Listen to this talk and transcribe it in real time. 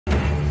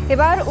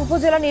এবার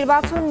উপজেলা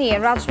নির্বাচন নিয়ে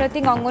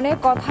রাজনৈতিক অঙ্গনে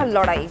কথার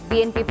লড়াই।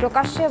 বিএনপি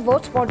প্রকাশ্যে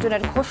ভোট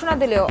বর্জনের ঘোষণা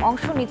দিলেও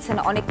অংশ নিচ্ছেন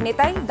অনেক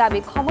নেতাই,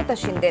 দাবি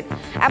ক্ষমতাসীনদের।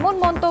 এমন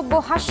মন্তব্য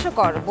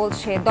হাস্যকর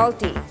বলছে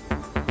দলটি।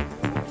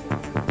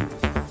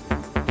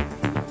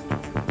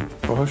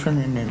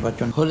 প্রহসনের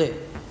নির্বাচন হলে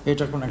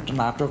এটা কোনো একটা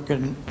নাটকের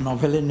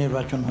নভেলের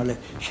নির্বাচন হলে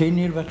সেই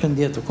নির্বাচন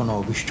দিয়ে তো কোনো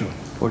অভিষ্ট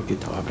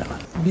অর্জিত হবে না।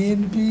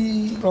 বিএনপি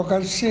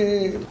প্রকাশ্যে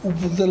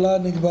উপজেলা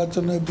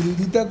নির্বাচনে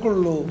বিরোধিতা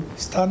করলো,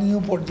 স্থানীয়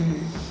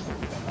পর্যায়ে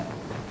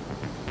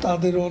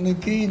তাদের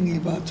অনেকেই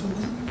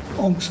নির্বাচনে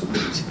অংশ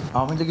নিচ্ছে।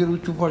 আওয়ামী লীগের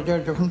উচ্চ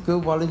পর্যায়ে যখন কেউ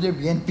বলে যে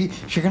বিএনপি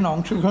সেখানে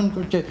অংশগ্রহণ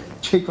করছে,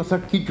 সেই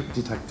কথার কি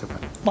যুক্তি থাকতে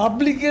পারে?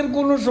 পাবলিকের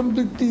কোনো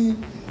সম্পৃক্তি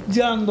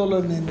যে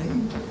আন্দোলনে নেই,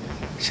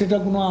 সেটা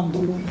কোনো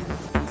আন্দোলন।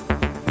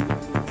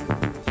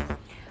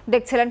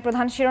 দেখছিলেন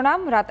প্রধান শিরোনাম,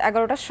 রাত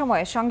 11টার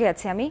সময়, সঙ্গে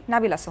আছি আমি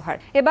নাবিলা সোহার।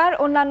 এবার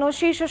অন্যান্য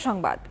শীর্ষ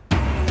সংবাদ।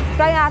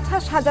 প্রায়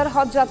 28,000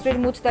 হজ যাত্রীর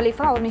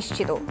মুজদালিফা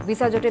অনিশ্চিত।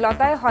 ভিসা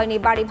জটিলতায় হয়নি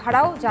বাড়ি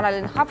ভাড়াও,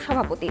 জানালেন হাব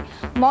সভাপতি।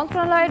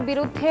 মন্ত্রণালয়ের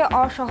বিরুদ্ধে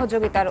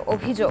অসহযোগিতার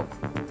অভিযোগ।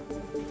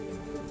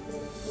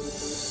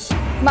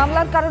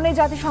 মামলার কারণে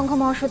জাতিসংঘ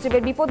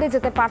মহাসচিবের বিপদে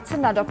যেতে পারছেন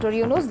না ডক্টর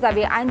ইউনূস,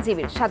 দাবি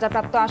আইনজীবীর।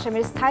 সাজাপ্রাপ্ত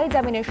আসামির স্থায়ী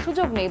জামিনের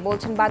সুযোগ নেই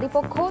বলছেন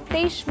বাদীপক্ষ।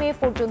 23 মে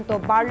পর্যন্ত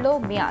বাড়ল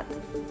মেয়াদ।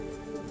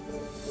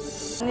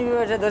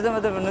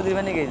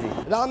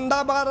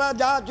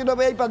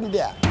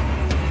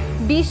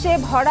 বিষে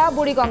ভরা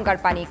বুড়িগঙ্গার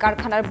পানি,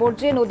 কারখানার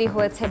বর্জ্যে নদী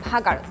হয়েছে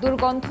ভাগাড়।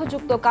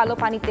 দুর্গন্ধযুক্ত কালো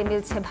পানিতে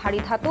মিলছে ভারী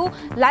ধাতু।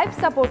 লাইফ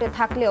সাপোর্টে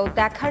থাকলেও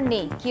দেখার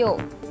নেই কেউ।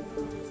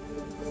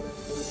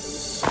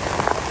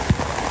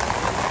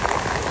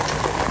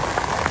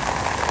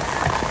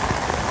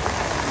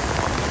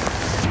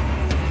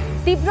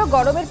 তীব্র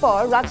গরমের পর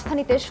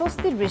রাজধানীতে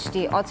স্বস্তির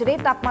বৃষ্টি। অচিরেই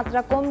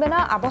তাপমাত্রা কমবে না,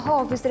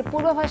 আবহাওয়া অফিসের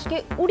পূর্বাভাসকে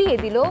উড়িয়ে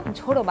দিল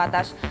ঝোড়ো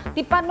বাতাস।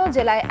 53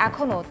 জেলায়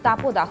এখনো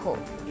তাপদাহ।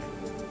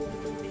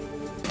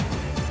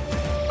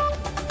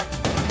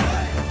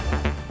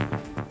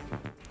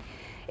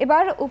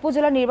 এবার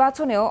উপজেলা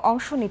নির্বাচনেও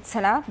অংশ নিচ্ছে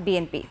না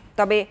বিএনপি।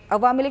 তবে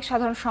আওয়ামী লীগ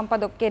সাধারণ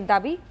সম্পাদকের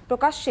দাবি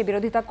প্রকাশ্যে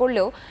বিরোধিতা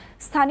করলেও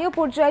স্থানীয়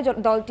পর্যায়ে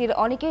দলটির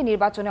অনেকেই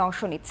নির্বাচনে অংশ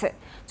নিচ্ছে।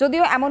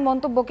 যদিও এমন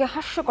মন্তব্যকে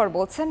হাস্যকর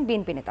বলছেন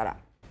বিএনপি নেতারা।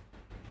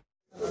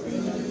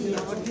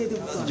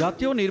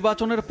 জাতীয়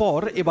নির্বাচনের পর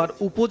এবার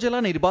উপজেলা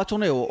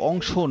নির্বাচনেও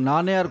অংশ না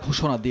নেয়ার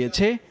ঘোষণা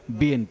দিয়েছে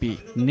বিএনপি।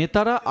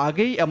 নেতারা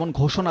আগেই এমন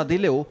ঘোষণা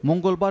দিলেও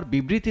মঙ্গলবার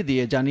বিবৃতি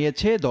দিয়ে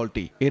জানিয়েছে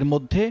দলটি এর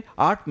মধ্যে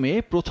 8 মে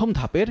প্রথম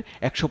ধাপের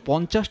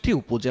 150টি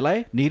উপজেলায়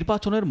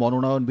নির্বাচনের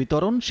মনোনয়ন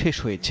বিতরণ শেষ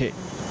হয়েছে।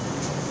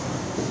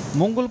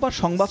 মঙ্গলবার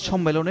সংবাদ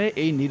সম্মেলনে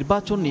এই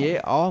নির্বাচন নিয়ে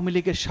আওয়ামী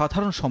লীগের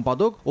সাধারণ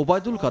সম্পাদক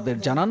ওবায়দুল কাদের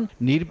জানান,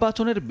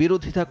 নির্বাচনের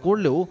বিরোধিতা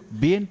করলেও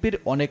বিএনপির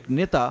অনেক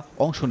নেতা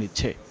অংশ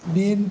নিচ্ছে।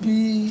 বিএনপি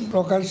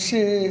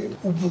প্রকাশ্যে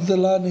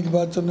উপজেলা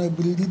নির্বাচনে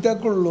বিরোধিতা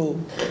করলো,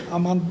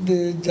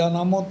 আমাদের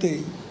জানা মতে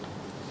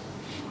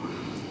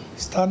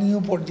স্থানীয়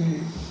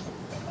পর্যায়ে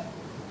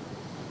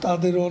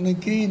তাদের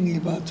অনেকেই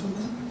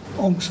নির্বাচনে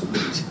অংশ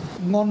নিচ্ছে।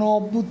 গণ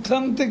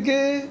অভ্যুত্থান থেকে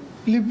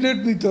লিফলেট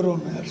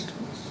বিতরণে আসছে।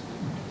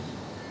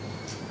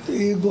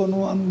 এই গণ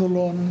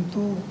আন্দোলন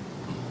তো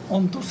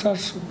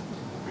অন্তঃশাসন,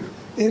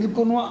 এর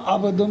কোনো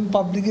আবেদন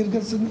পাবলিকের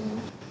কাছে নেই,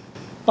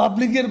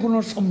 পাবলিকের কোনো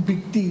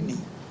সম্পৃক্তি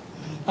নেই।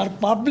 আর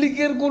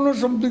পাবলিকের কোনো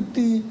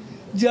সম্পৃক্তি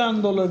যে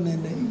আন্দোলনে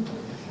নেই,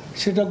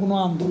 সেটা কোনো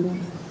আন্দোলন।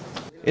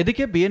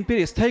 এদিকে বিএনপির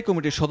স্থায়ী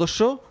কমিটির সদস্য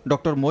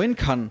ডক্টর মঈন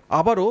খান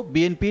আবারও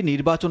বিএনপি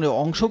নির্বাচনে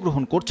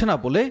অংশগ্রহণ করছে না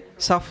বলে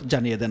সাফ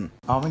জানিয়ে দেন।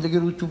 আওয়ামী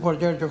লীগের উচ্চ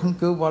পর্যায়ে যখন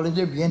কেউ বলে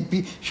যে বিএনপি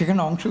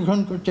সেখানে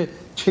অংশগ্রহণ করছে,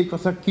 সেই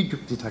কথার কি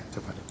যুক্তি থাকতে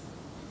পারে?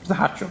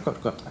 হাস্যকর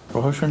কথা।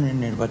 প্রহসনের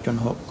নির্বাচন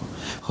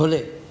হলে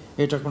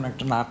এটা কোনো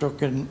একটা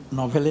নাটকের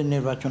নভেলের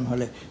নির্বাচন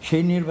হলে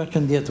সেই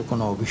নির্বাচন দিয়ে তো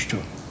কোনো অভিষ্ট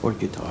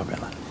অর্জিত হবে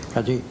না।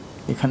 কাজেই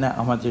এখানে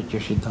আমাদের যে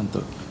সিদ্ধান্ত,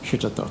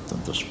 সেটা তো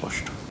অত্যন্ত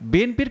স্পষ্ট।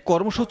 বিএনপির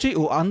কর্মসূচি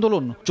ও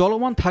আন্দোলন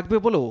চলমান থাকবে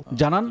বলেও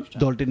জানান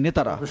দলটির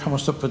নেতারা।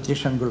 সমস্ত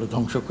প্রতিষ্ঠানগুলো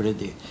ধ্বংস করে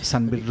দিয়ে।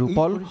 সানবির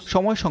রূপল,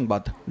 সময়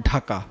সংবাদ,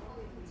 ঢাকা।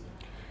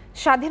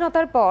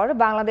 স্বাধীনতার পর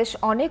বাংলাদেশ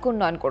অনেক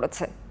উন্নয়ন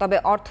করেছে, তবে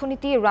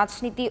অর্থনীতি,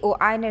 রাজনীতি ও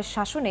আইনের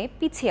শাসনে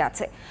পিছিয়ে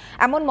আছে।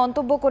 এমন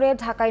মন্তব্য করে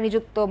ঢাকায়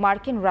নিযুক্ত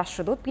মার্কিন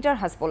রাষ্ট্রদূত পিটার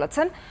হাস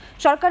বলেছেন,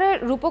 সরকারের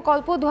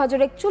রূপকল্প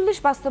 2041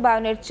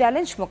 বাস্তবায়নের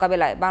চ্যালেঞ্জ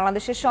মোকাবেলায়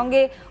বাংলাদেশের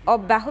সঙ্গে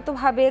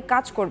অব্যাহতভাবে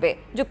কাজ করবে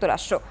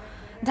যুক্তরাষ্ট্র।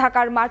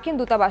 ঢাকার মার্কিন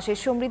দূতাবাসের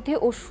সমৃদ্ধি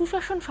ও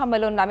সুশাসন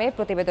সম্মেলন নামে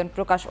প্রতিবেদন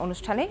প্রকাশ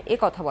অনুষ্ঠানে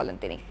কথা বলেন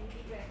তিনি।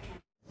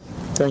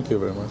 Thank you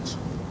very much.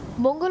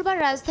 মঙ্গলবার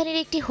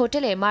রাজধানীর একটি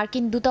হোটেলে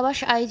মার্কিন দূতাবাস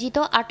আয়োজিত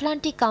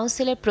আটলান্টিক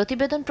কাউন্সিলের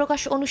প্রতিবেদন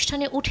প্রকাশ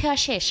অনুষ্ঠানে উঠে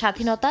আসে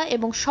স্বাধীনতা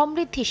এবং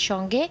সমৃদ্ধির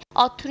সঙ্গে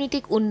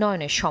অর্থনৈতিক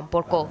উন্নয়নের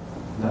সম্পর্ক।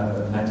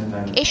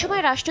 এ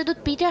সময় রাষ্ট্রদূত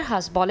পিটার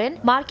হাস বলেন,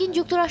 মার্কিন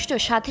যুক্তরাষ্ট্র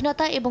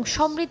স্বাধীনতা এবং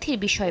সমৃদ্ধির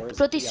বিষয়ে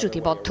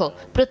প্রতিশ্রুতিবদ্ধ।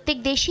 প্রত্যেক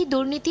দেশই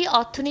দুর্নীতি,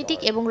 অর্থনৈতিক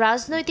এবং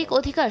রাজনৈতিক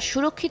অধিকার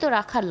সুরক্ষিত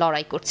রাখার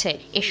লড়াই করছে।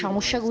 এ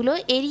সমস্যাগুলো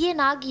এড়িয়ে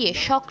না গিয়ে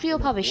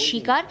সক্রিয়ভাবে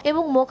স্বীকার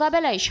এবং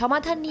মোকাবেলায়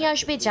সমাধান নিয়ে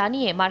আসবে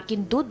জানিয়ে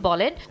মার্কিন দূত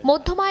বলেন,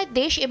 মধ্যমায়ের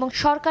দেশ এবং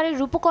সরকারের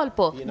রূপকল্প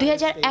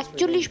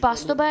 2041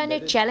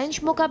 বাস্তবায়নের চ্যালেঞ্জ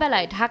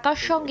মোকাবেলায় ঢাকার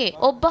সঙ্গে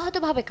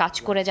অব্যাহতভাবে কাজ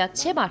করে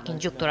যাচ্ছে মার্কিন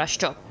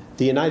যুক্তরাষ্ট্র।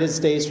 The United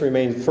States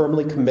remains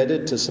firmly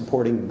committed to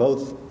supporting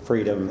both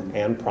freedom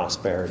and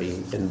prosperity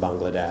in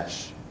Bangladesh.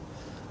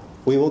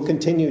 We will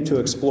continue to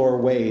explore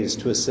ways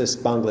to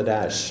assist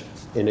Bangladesh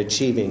in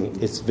achieving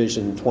its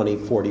Vision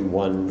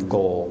 2041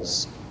 goals.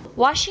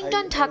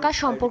 Washington Dhaka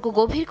সম্পর্ক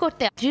গভীর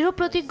করতে দৃঢ়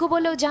প্রতিজ্ঞ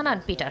বলেও জানান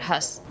Peter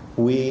Haas.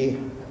 We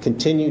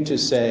continue to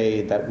say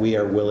that we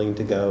are willing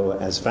to go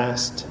as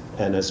fast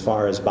and as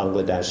far as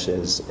Bangladesh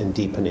is in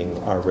deepening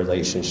our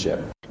relationship.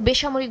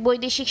 বেসামরিক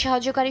বৈদেশিক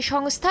সাহায্যকারী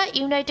সংস্থা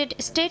United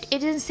state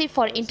agency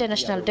for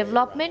international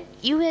development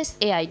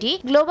USAID,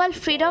 global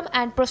freedom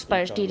and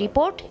prosperity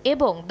report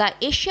এবং the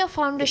Asia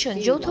foundation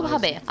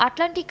যৌথভাবে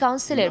Atlantic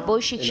কাউন্সিলের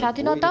বৈশ্বিক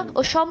স্বাধীনতা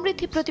ও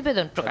সমৃদ্ধি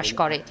প্রতিবেদন প্রকাশ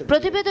করে।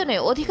 প্রতিবেদনে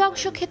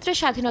অধিকাংশ ক্ষেত্রে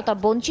স্বাধীনতা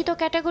বঞ্চিত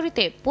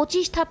ক্যাটাগরিতে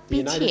 25 ধাপ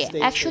পিছিয়ে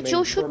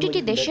 164টি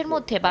দেশের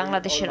মধ্যে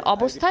বাংলাদেশের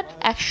অবস্থান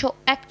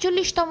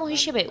 141তম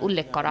হিসেবে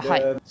উল্লেখ করা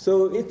হয়।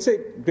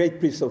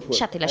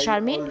 শাতিলা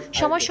শারমিন,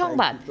 সময়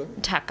সংবাদ,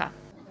 ঢাকা।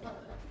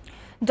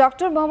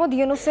 ডক্টর মোহাম্মদ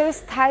ইউনূসের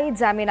স্থায়ী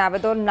জামিন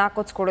আবেদন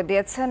নাকচ করে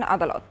দিয়েছেন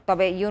আদালত।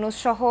 তবে ইউনূস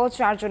সহ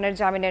 4 জনের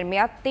জামিনের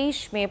মেয়াদ 23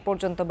 মে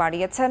পর্যন্ত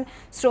বাড়িয়েছেন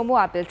শ্রম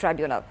আপিল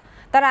ট্রাইব্যুনাল।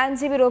 তার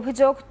আইনজীবীর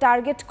অভিযোগ,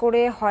 টার্গেট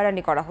করে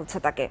হয়রানি করা হচ্ছে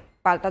তাকে।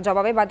 পাল্টা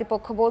জবাবে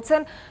বাদীপক্ষ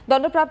বলছেন,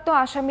 দণ্ডপ্রাপ্ত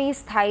আসামি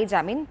স্থায়ী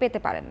জামিন পেতে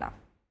পারেন না।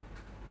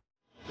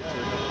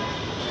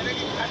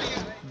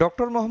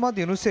 ডক্টর মোহাম্মদ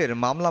ইউনূসের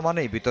মামলা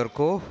মানেই বিতর্ক,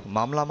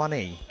 মামলা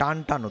মানেই টান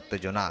টান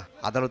উত্তেজনা।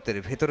 আদালতের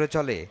ভেতরে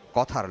চলে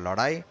কথার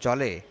লড়াই,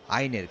 চলে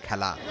আইনের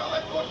খেলা।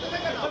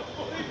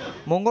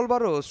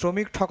 মঙ্গলবারও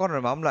শ্রমিক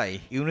ঠকানোর মামলায়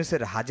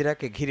ইউনূসের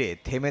হাজিরাকে ঘিরে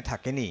থেমে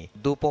থাকেনি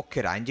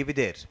দুপক্ষের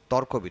আইনজীবীদের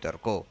তর্ক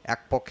বিতর্ক।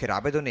 এক পক্ষের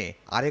আবেদনে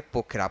আরেক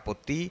পক্ষের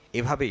আপত্তি,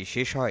 এভাবেই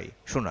শেষ হয়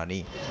শুনানি।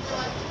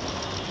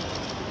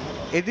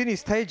 এদিন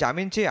স্থায়ী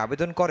জামিন চেয়ে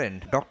আবেদন করেন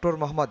ডক্টর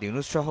মোহাম্মদ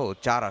ইউনূস সহ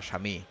 4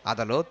 আসামি।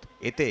 আদালত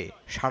এতে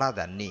সাড়া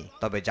দেননি।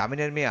 তবে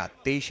জামিনের মেয়াদ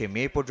 23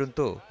 মে পর্যন্ত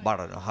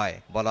বাড়ানো হয়।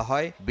 বলা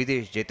হয়,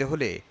 বিদেশ যেতে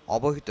হলে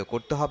অবহিত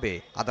করতে হবে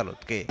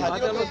আদালতকে।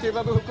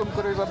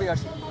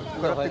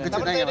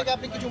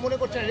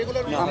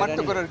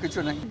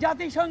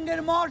 জাতিসংঘের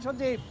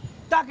মহাসচিব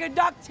তাকে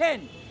ডাকছেন,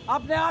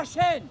 আপনি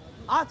আসেন।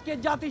 আজকে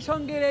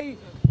জাতিসংঘের এই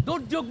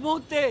দুর্যোগ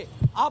মুহূর্তে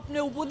আপনি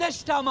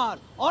উপদেষ্টা, আমার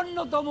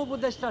অন্যতম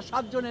উপদেষ্টা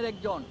 7 জনের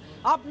একজন,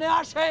 আপনি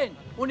আসেন।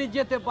 উনি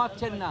যেতে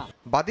পারছেন না।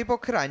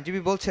 বাদীপক্ষের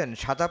আইনজীবী বলছেন,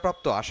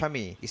 সাজাপ্রাপ্ত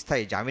আসামি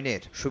স্থায়ী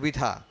জামিনের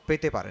সুবিধা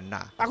পেতে পারেন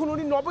না। এখন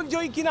উনি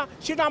নবজয়ী কিনা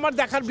সেটা আমার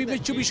দেখার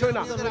বিবেচ্য বিষয়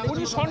না।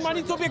 উনি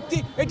সম্মানিত ব্যক্তি,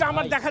 এটা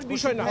আমার দেখার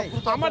বিষয় না।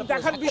 আমার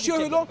দেখার বিষয়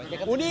হলো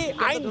উনি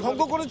আইন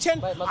ভঙ্গ করেছেন,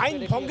 আইন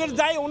ভঙ্গের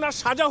দায়ে ওনার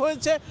সাজা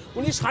হয়েছে,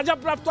 উনি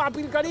সাজাপ্রাপ্ত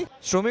আপিলকারী।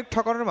 শ্রমিক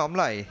ঠকানোর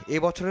মামলায় এ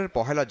বছরের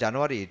 1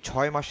 জানুয়ারি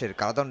 6 মাসের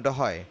কারাদণ্ড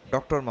হয়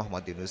ডক্টর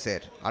মোহাম্মদ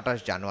ইউনূসের।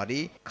 28 জানুয়ারি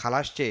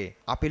খালাস চেয়ে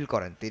আপিল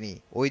করেন তিনি।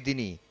 ওই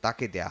দিনই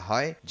তাকে দেয়া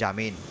হয়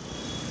জামিন।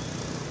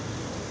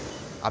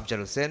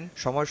 আফজাল হোসেন,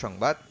 সময়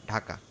সংবাদ,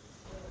 ঢাকা।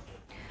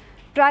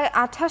 প্রায়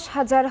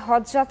 28,000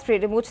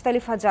 হজযাত্রীর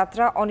মুজদালিফা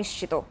যাত্রা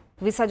অনিশ্চিত।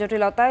 ভিসা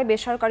জটিলতায়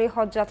বেসরকারি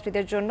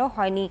হজযাত্রীদের জন্য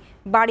হয়নি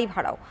বাড়ি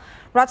ভাড়াও।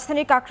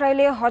 রাজধানীর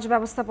কাকরাইলে হজ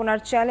ব্যবস্থাপনার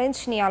চ্যালেঞ্জ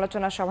নিয়ে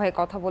আলোচনা সভায়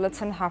কথা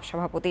বলেছেন হাব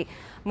সভাপতি।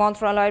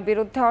 মন্ত্রণালয়ের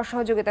বিরুদ্ধে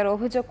অসহযোগিতার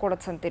অভিযোগ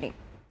করেছেন তিনি।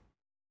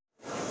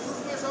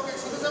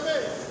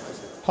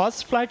 হজ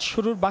ফ্লাইট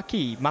শুরুর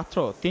বাকি মাত্র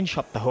 3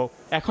 সপ্তাহ,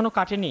 এখনো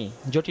কাটেনি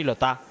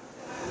জটিলতা।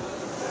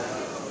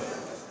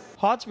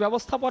 হজ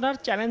ব্যবস্থাপনার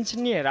চ্যালেঞ্জ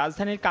নিয়ে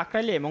রাজধানীর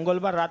কাকরাইলে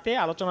মঙ্গলবার রাতে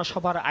আলোচনা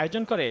সভার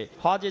আয়োজন করে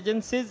হজ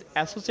agencies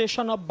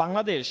association of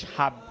Bangladesh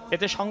hub.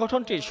 এতে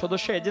সংগঠনটির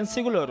সদস্য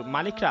এজেন্সিগুলোর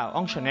মালিকরা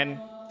অংশ নেন।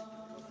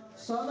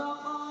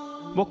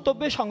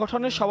 বক্তব্যে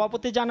সংগঠনের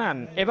সভাপতি জানান,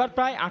 এবার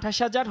প্রায়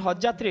 28,000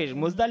 হজযাত্রীর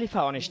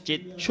মুজদালিফা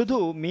অনিশ্চিত। শুধু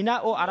মিনা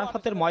ও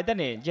আরাফাতের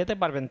ময়দানে যেতে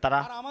পারবেন তারা।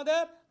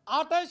 আমাদের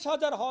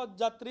 28,000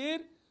 হজযাত্রীর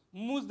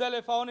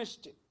মুজদালিফা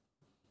অনিশ্চিত।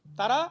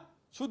 তারা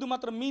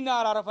শুধুমাত্র মিনা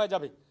আর আরাফায়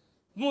যাবে,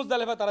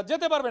 মুজদালিফা তারা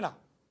যেতে পারবে না।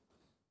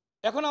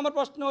 এখন আমার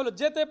প্রশ্ন হলো,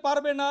 যেতে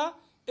পারবে না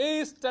এই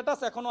স্ট্যাটাস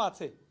এখনো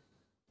আছে।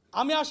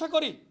 আমি আশা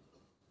করি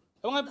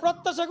এবং আমি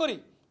প্রত্যাশা করি,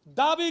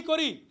 দাবি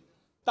করি,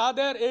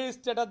 তাদের এই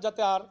স্ট্যাটাস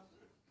যাতে আর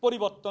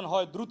পরিবর্তন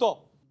হয় দ্রুত।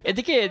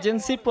 এদিকে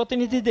এজেন্সি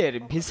প্রতিনিধিদের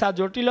ভিসা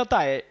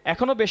জটিলতায়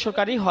এখনো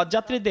বেসরকারি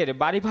হজযাত্রীদের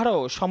বাড়ি ভাড়াও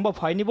সম্ভব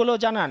হয়নি বলেও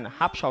জানান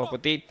হাব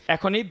সভাপতি।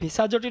 এখনই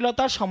ভিসা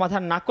জটিলতার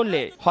সমাধান না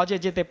করলে হজে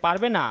যেতে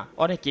পারবে না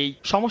অনেকেই।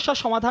 সমস্যা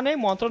সমাধানে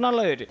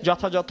মন্ত্রণালয়ের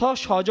যথাযথ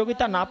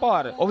সহযোগিতা না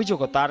পাওয়ার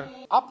অভিযোগও তার।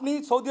 আপনি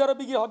সৌদি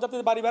আরবে গিয়ে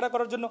হজযাত্রীদের বাড়ি ভাড়া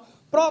করার জন্য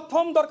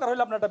প্রথম দরকার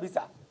হলো আপনার একটা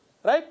ভিসা,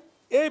 রাইট?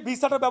 এই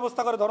ভিসাটার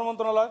ব্যবস্থা করে ধর্ম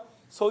মন্ত্রণালয়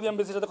সৌদি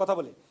এমবেসির সাথে কথা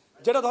বলে।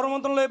 যেটা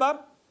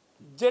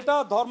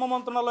ধর্ম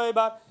মন্ত্রণালয়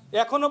এবার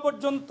এখনো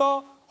পর্যন্ত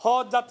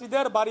হজ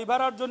যাত্রীদের বাড়ি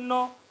ভাড়ার জন্য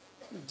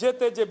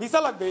যেতে যে ভিসা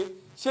লাগবে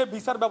সে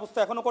ভিসার ব্যবস্থা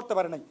এখনো করতে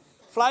পারে নাই।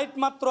 ফ্লাইট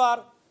মাত্র আর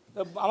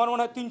আমার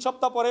মনে হয় 3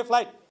 সপ্তাহ পরে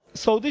ফ্লাইট।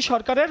 সৌদি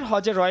সরকারের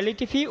হজের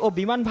রয়্যালিটি ফি ও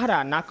বিমান ভাড়া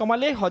না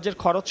কমালে হজের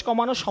খরচ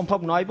কমানো সম্ভব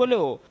নয়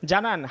বলেও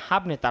জানান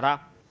হাব নেতারা।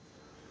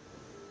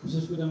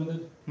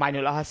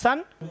 মাইনুল হাসান,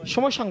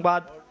 সময়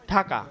সংবাদ,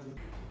 ঢাকা।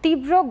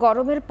 তীব্র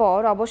গরমের পর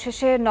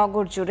অবশেষে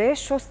নগর জুড়ে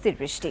স্বস্তির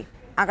বৃষ্টি।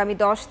 আগামী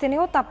 10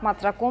 দিনেও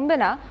তাপমাত্রা কমবে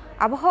না,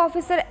 আবহাওয়া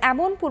অফিসের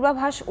এমন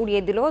পূর্বাভাস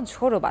উড়িয়ে দিল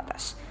ঝোড়ো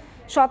বাতাস।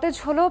 সতেজ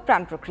হলো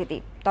প্রাণ প্রকৃতি।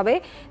 তবে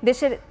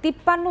দেশের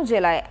 ৫৩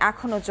 জেলায়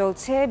এখনও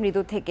চলছে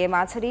মৃদু থেকে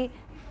মাঝারি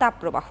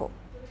তাপপ্রবাহ।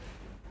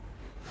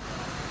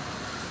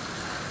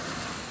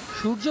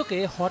 সূর্যকে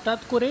হঠাৎ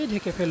করেই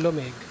ঢেকে ফেলল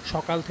মেঘ।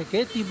 সকাল থেকে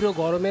তীব্র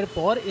গরমের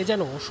পর এ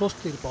যেন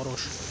স্বস্তির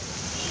পরশ।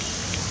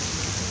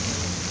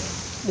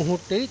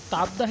 মুহূর্তেই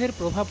তাপদাহের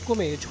প্রভাব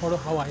কমে ঝড়ো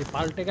হাওয়ায়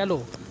পাল্টে গেল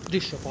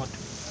দৃশ্যপট।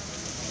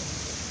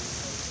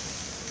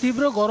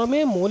 তীব্র গরমে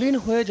মলিন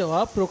হয়ে যাওয়া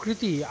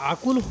প্রকৃতি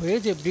আকুল হয়ে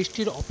যে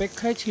বৃষ্টির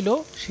অপেক্ষায় ছিল,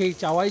 সেই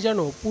চাওয়াই যেন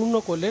পূর্ণ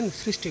করলেন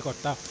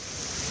সৃষ্টিকর্তা।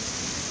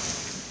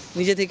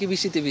 নিজে থেকে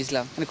বৃষ্টিতে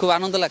ভিজলাম, খুব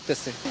আনন্দ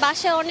লাগতেছে।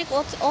 বাসায় অনেক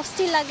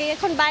অস্থির লাগে,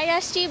 এখন বাইরে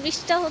আসছি,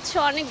 বৃষ্টিটা হচ্ছে,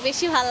 অনেক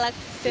বেশি ভালো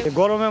লাগছে।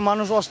 গরমে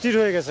মানুষ অস্থির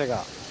হয়ে গেছে গা।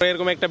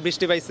 এরকম একটা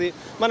বৃষ্টি পাইছি,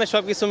 মানে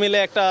সবকিছু মিলে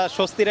একটা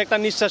স্বস্তির একটা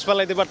নিঃশ্বাস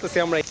ফেলাইতে পারতেছি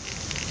আমরা।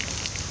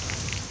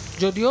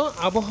 যদিও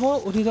আবহাওয়া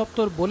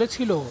অধিদপ্তর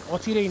বলেছিল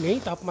অচিরেই নেই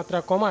তাপমাত্রা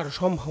কমার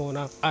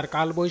সম্ভাবনা, আর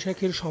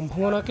কালবৈশাখীর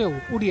সম্ভাবনাকেও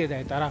উড়িয়ে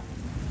দেয় তারা।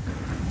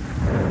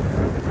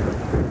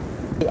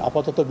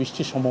 আপাতত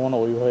বৃষ্টির সম্ভাবনা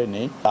ওইভাবে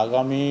নেই।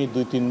 আগামী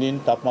 2-3 দিন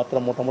তাপমাত্রা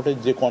মোটামুটি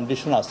যে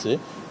কন্ডিশন আছে,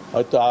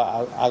 হয়তো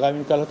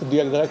আগামীকাল হয়তো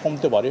 2-1 জায়গায়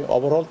কমতে পারে।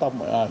 ওভারঅল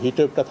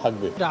হিটওয়েভটা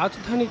থাকবে।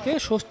 রাজধানীতে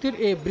স্বস্তির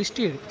এই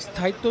বৃষ্টির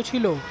স্থায়িত্ব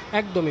ছিল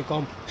একদমই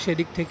কম।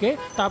 সেদিক থেকে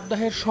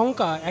তাপদাহের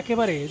শঙ্কা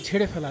একেবারে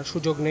ঝেড়ে ফেলার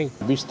সুযোগ নেই।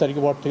 20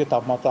 তারিখের পর থেকে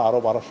তাপমাত্রা আরও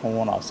বাড়ার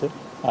সম্ভাবনা আছে।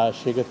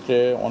 সেক্ষেত্রে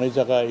অনেক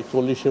জায়গায়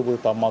 40-এর উপরে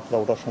তাপমাত্রা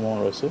ওঠার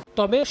সম্ভাবনা রয়েছে।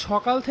 তবে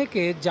সকাল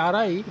থেকে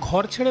যারাই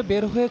ঘর ছেড়ে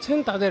বের হয়েছেন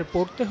তাদের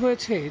পড়তে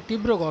হয়েছে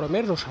তীব্র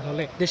গরমের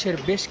রোষানলে। দেশের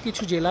বেশ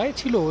কিছু জেলায়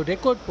ছিল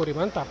রেকর্ড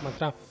পরিমাণ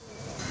তাপমাত্রা।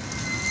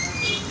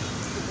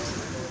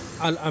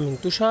 আল আমিন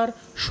তুষার,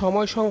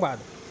 সময় সংবাদ,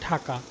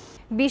 ঢাকা।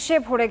 বিষে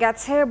ভরে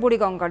গেছে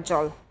বুড়িগঙ্গার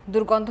জল।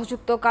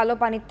 দুর্গন্ধযুক্ত কালো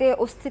পানিতে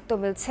অস্তিত্ব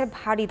মিলছে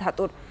ভারী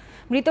ধাতুর।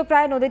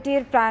 মৃতপ্রায়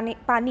নদীটির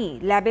পানি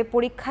ল্যাবে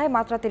পরীক্ষায়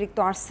মাত্রাতিরিক্ত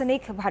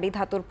আর্সেনিক, ভারী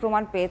ধাতুর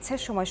প্রমাণ পেয়েছে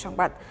সময়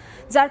সংবাদ,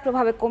 যার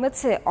প্রভাবে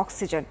কমেছে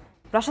অক্সিজেন।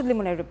 Rashad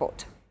লিমনের report.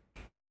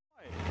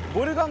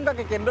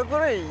 বুড়িগঙ্গাকে কেন্দ্র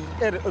করেই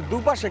এর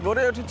দুপাশে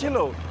গড়ে উঠেছিল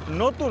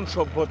নতুন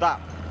সভ্যতা,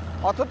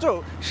 অথচ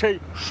সেই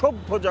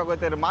সভ্য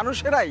জগতের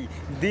মানুষেরাই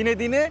দিনে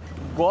দিনে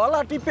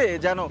গলা টিপে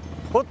যেন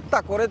হত্যা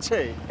করেছে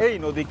এই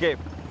নদীকে।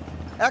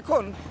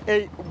 এখন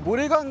এই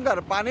বুড়িগঙ্গার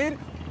পানির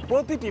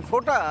প্রতিটি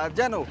ফোঁটা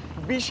যেন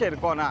বিষের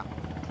কণা।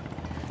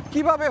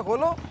 কিভাবে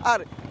হলো আর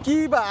কী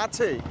বা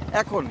আছে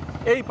এখন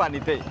এই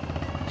পানিতে,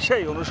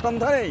 সেই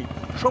অনুসন্ধানেই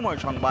সময়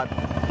সংবাদ।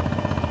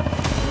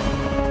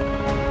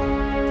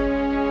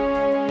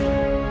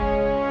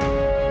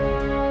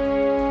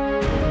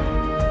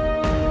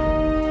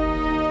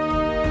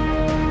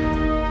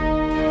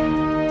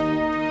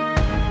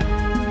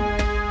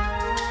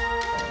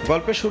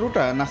 গল্পের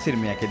শুরুটা নাসির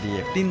মিয়াকে দিয়ে।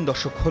 3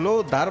 দশক হলো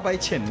দাঁড়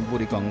বাইছেন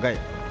বুড়িগঙ্গায়।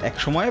 এক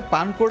সময়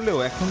পান করলেও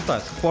এখন তা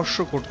স্পর্শ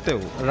করতেও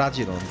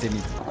রাজি নন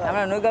তিনি।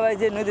 আমরা নৌকা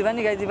বাইছি, নদী পানি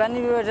খাইছি, পানি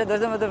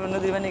দশের মতো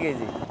নদীর পানি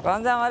খাইছি। কারণ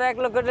আমার 1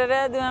 লক্ষ টাকা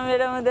আমি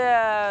এটার মধ্যে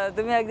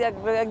তুমি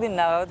একদিন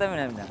না ভাবো আমি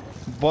না।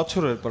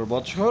 বছরের পর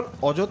বছর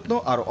অযত্ন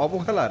আর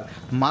অবহেলার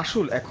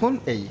মাসুল এখন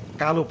এই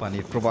কালো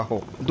পানির প্রবাহ।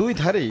 2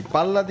 ধারেই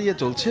পাল্লা দিয়ে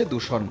চলছে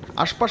দূষণ।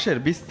 আশপাশের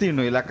বিস্তীর্ণ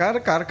এলাকার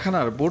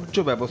কারখানার বর্জ্য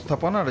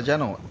ব্যবস্থাপনার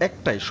যেন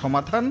একটাই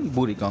সমাধান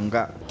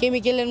বুড়িগঙ্গা।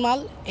 কেমিক্যালের মাল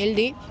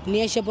এলডি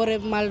নিয়ে এসে পরে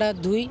মালটা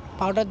ধুই,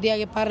 পাউডার দিয়ে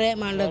আগে পারে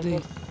মালটা ধুই।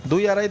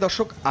 2-2.5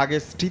 দশক আগে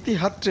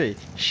স্মৃতিহাত্রে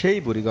সেই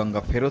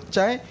বুড়িগঙ্গা ফেরত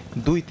চায়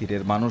 2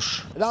 তীরের মানুষ।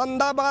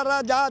 রান্না বাড়া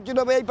যা ছিল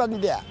এই পানি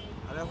দেয়া,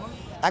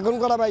 এখন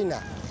করা পাই না।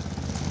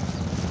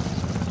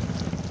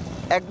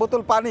 1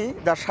 বোতল পানি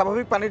যা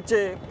স্বাভাবিক পানির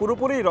চেয়ে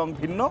পুরোপুরি রং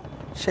ভিন্ন,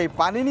 সেই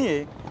পানি নিয়ে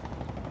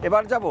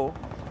এবার যাব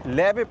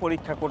ল্যাবে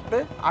পরীক্ষা করতে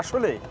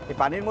আসলে এই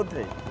পানির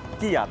মধ্যে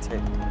কি আছে।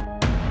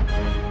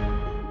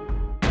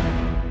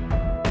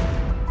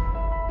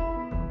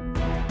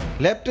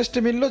 ল্যাব টেস্টে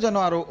মিলল যেন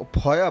আরও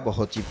ভয়াবহ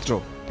চিত্র।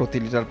 প্রতি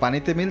লিটার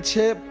পানিতে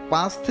মিলছে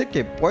 5 থেকে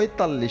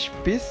 45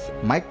 পিস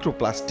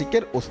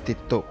মাইক্রোপ্লাস্টিকের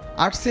অস্তিত্ব।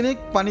 আর্সেনিক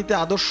পানিতে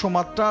আদর্শ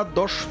মাত্রা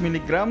 10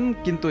 মিলিগ্রাম,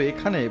 কিন্তু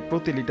এখানে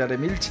প্রতি লিটারে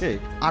মিলছে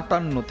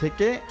 58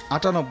 থেকে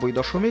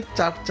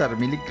 98.44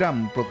 মিলিগ্রাম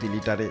প্রতি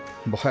লিটারে।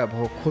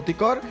 ভয়াবহ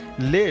ক্ষতিকর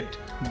লেড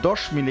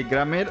 10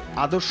 মিলিগ্রামের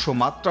আদর্শ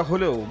মাত্রা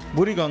হলেও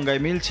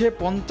বুড়িগঙ্গায় মিলছে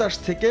 50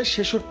 থেকে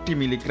 66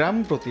 মিলিগ্রাম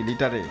প্রতি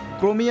লিটারে।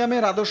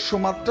 ক্রোমিয়ামের আদর্শ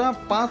মাত্রা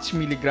 5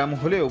 মিলিগ্রাম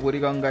হলেও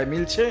বুড়িগঙ্গায়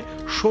মিলছে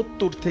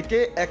 70 থেকে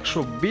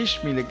 120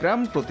 মিলিগ্রাম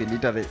প্রতি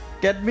লিটারে।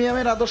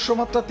 ক্যাডমিয়ামের আদর্শ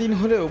মাত্রা 3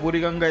 হলেও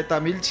বুড়িগঙ্গায় তা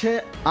মিলছে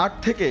 8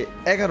 থেকে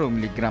 11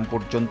 মিলিগ্রাম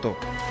পর্যন্ত।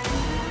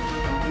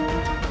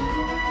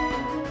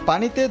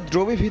 পানিতে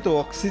দ্রবীভূত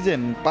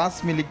অক্সিজেন 5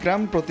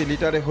 মিলিগ্রাম প্রতি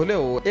লিটারে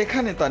হলেও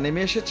এখানে তা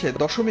নেমে এসেছে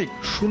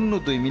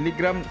 0.02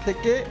 মিলিগ্রাম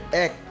থেকে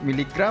 1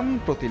 মিলিগ্রাম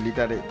প্রতি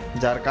লিটারে,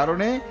 যার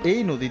কারণে এই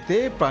নদীতে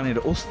প্রাণের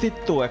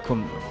অস্তিত্ব এখন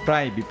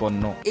প্রায়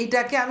বিপন্ন।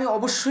 এইটাকে আমি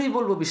অবশ্যই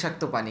বলবো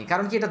বিষাক্ত পানি,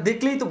 কারণ কি এটা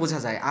দেখলেই তো বোঝা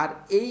যায়। আর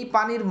এই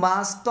পানির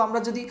মাছ তো আমরা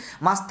যদি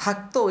মাছ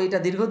থাকতো, এটা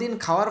দীর্ঘদিন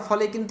খাওয়ার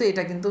ফলে কিন্তু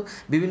এটা কিন্তু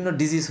বিভিন্ন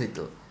ডিজিজ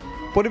হইতো।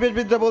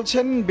 পরিবেশবিদরা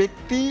বলছেন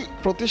ব্যক্তি,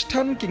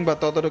 প্রতিষ্ঠান কিংবা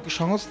তদারকি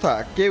সংস্থা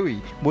কেউই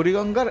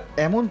বুড়িগঙ্গার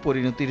এমন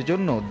পরিণতির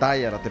জন্য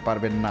দায় এড়াতে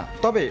পারবেন না।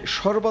 তবে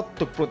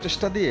সর্বাত্মক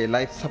প্রচেষ্টা দিয়ে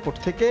লাইফ সাপোর্ট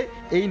থেকে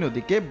এই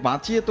নদীকে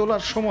বাঁচিয়ে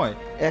তোলার সময়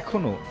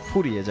এখনো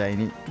ফুরিয়ে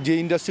যায়নি। যে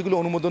ইন্ডাস্ট্রিগুলো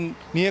অনুমোদন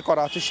নিয়ে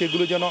করা আছে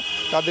সেগুলো যেন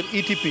তাদের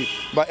ইটিপি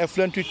বা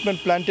এফ্লুয়েন্ট ট্রিটমেন্ট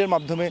প্ল্যান্টের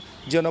মাধ্যমে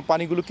যেন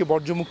পানিগুলোকে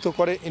বর্জ্যমুক্ত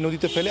করে এই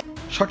নদীতে ফেলে।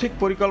 সঠিক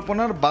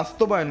পরিকল্পনার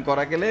বাস্তবায়ন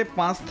করা গেলে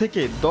 ৫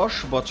 থেকে ১০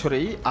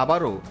 বছরেই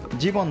আবারও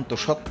জীবন্ত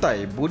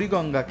সত্তায়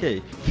বুড়িগঙ্গাকে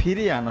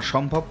ফিরিয়ে আনা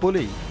সম্ভব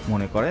বলেই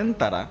মনে করেন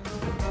তারা।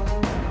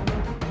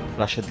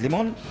 রাশেদ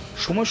লিমন,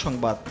 সময়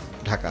সংবাদ,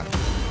 ঢাকা।